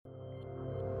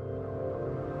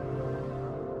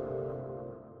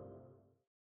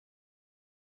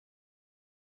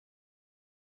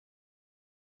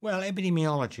Well,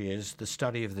 epidemiology is the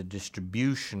study of the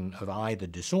distribution of either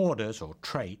disorders or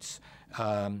traits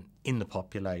in the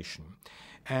population.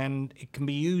 And it can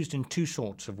be used in two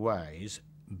sorts of ways,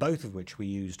 both of which we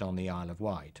used on the Isle of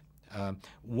Wight.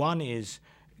 One is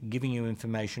giving you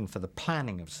information for the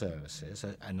planning of services,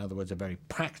 in other words, a very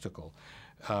practical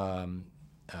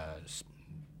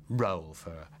role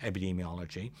for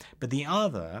epidemiology. But the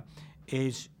other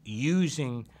is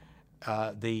using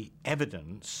the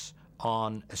evidence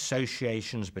on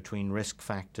associations between risk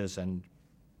factors and,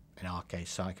 in our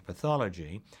case,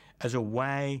 psychopathology, as a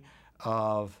way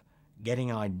of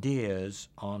getting ideas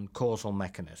on causal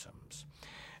mechanisms.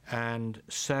 And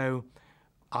so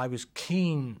I was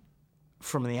keen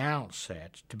from the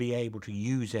outset to be able to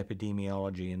use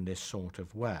epidemiology in this sort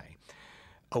of way,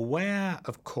 aware,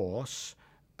 of course,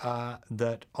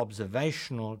 that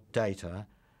observational data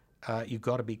you've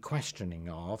got to be questioning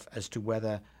of as to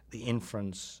whether the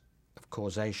inference of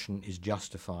causation is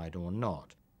justified or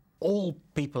not. All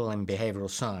people in behavioural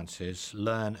sciences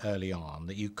learn early on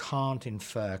that you can't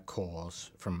infer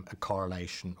cause from a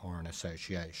correlation or an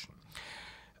association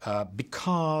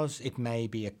because it may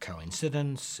be a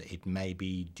coincidence, it may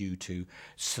be due to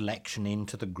selection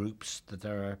into the groups that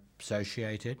are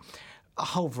associated, a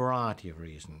whole variety of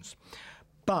reasons.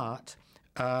 But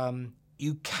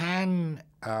you can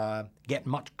get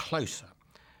much closer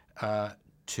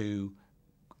to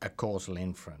a causal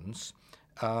inference,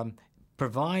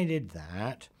 provided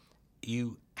that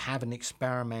you have an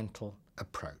experimental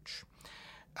approach.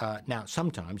 Now,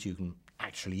 sometimes you can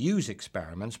actually use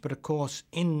experiments, but of course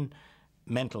in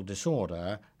mental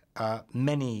disorder,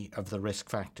 many of the risk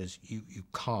factors you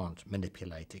can't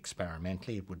manipulate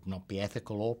experimentally. It would not be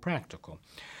ethical or practical.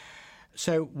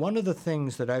 So one of the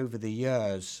things that over the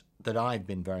years that I've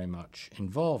been very much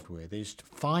involved with is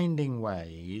finding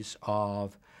ways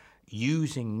of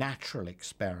using natural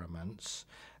experiments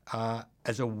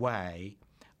as a way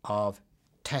of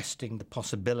testing the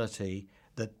possibility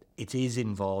that it is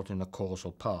involved in a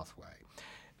causal pathway.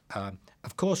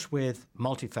 Of course, with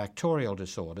multifactorial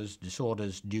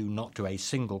disorders due not to a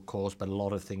single cause but a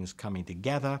lot of things coming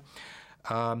together,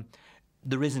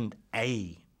 there isn't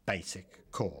a basic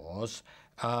cause,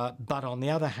 but on the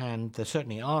other hand, there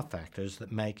certainly are factors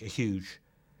that make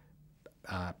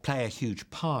play a huge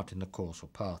part in the causal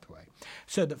pathway.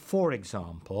 So that, for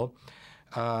example,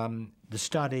 the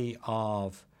study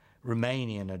of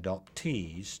Romanian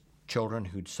adoptees, children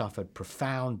who'd suffered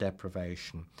profound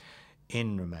deprivation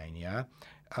in Romania,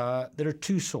 there are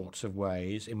two sorts of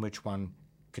ways in which one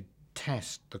could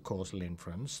test the causal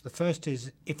inference. The first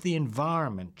is if the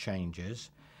environment changes,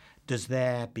 does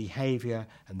their behaviour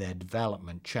and their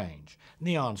development change? And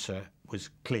the answer was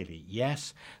clearly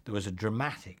yes. There was a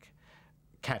dramatic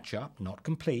catch-up, not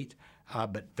complete,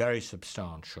 but very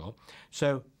substantial.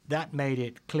 So that made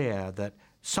it clear that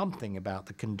something about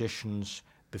the conditions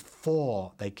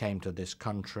before they came to this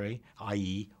country,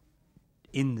 i.e.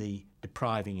 in the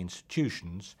depriving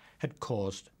institutions, had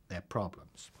caused their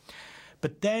problems.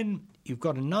 But then you've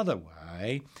got another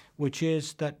way, which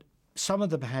is that some of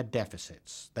them had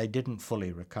deficits. They didn't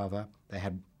fully recover. They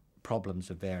had problems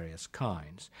of various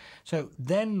kinds. So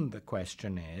then the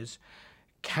question is,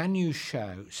 can you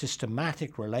show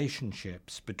systematic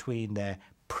relationships between their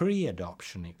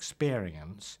pre-adoption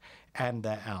experience and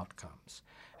their outcomes?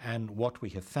 And what we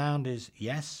have found is,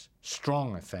 yes,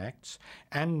 strong effects,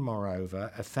 and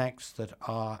moreover, effects that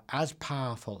are as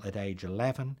powerful at age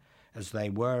 11 as they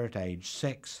were at age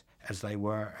 6, as they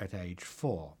were at age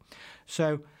 4.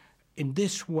 So in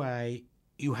this way,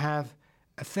 you have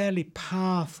a fairly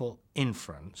powerful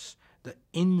inference that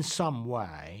in some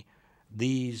way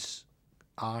these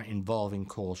are involving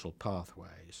causal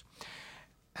pathways.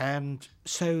 And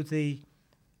so the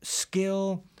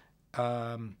skill,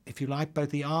 if you like,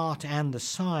 both the art and the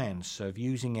science of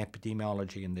using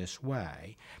epidemiology in this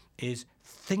way is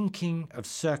thinking of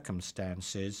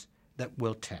circumstances that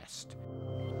will test.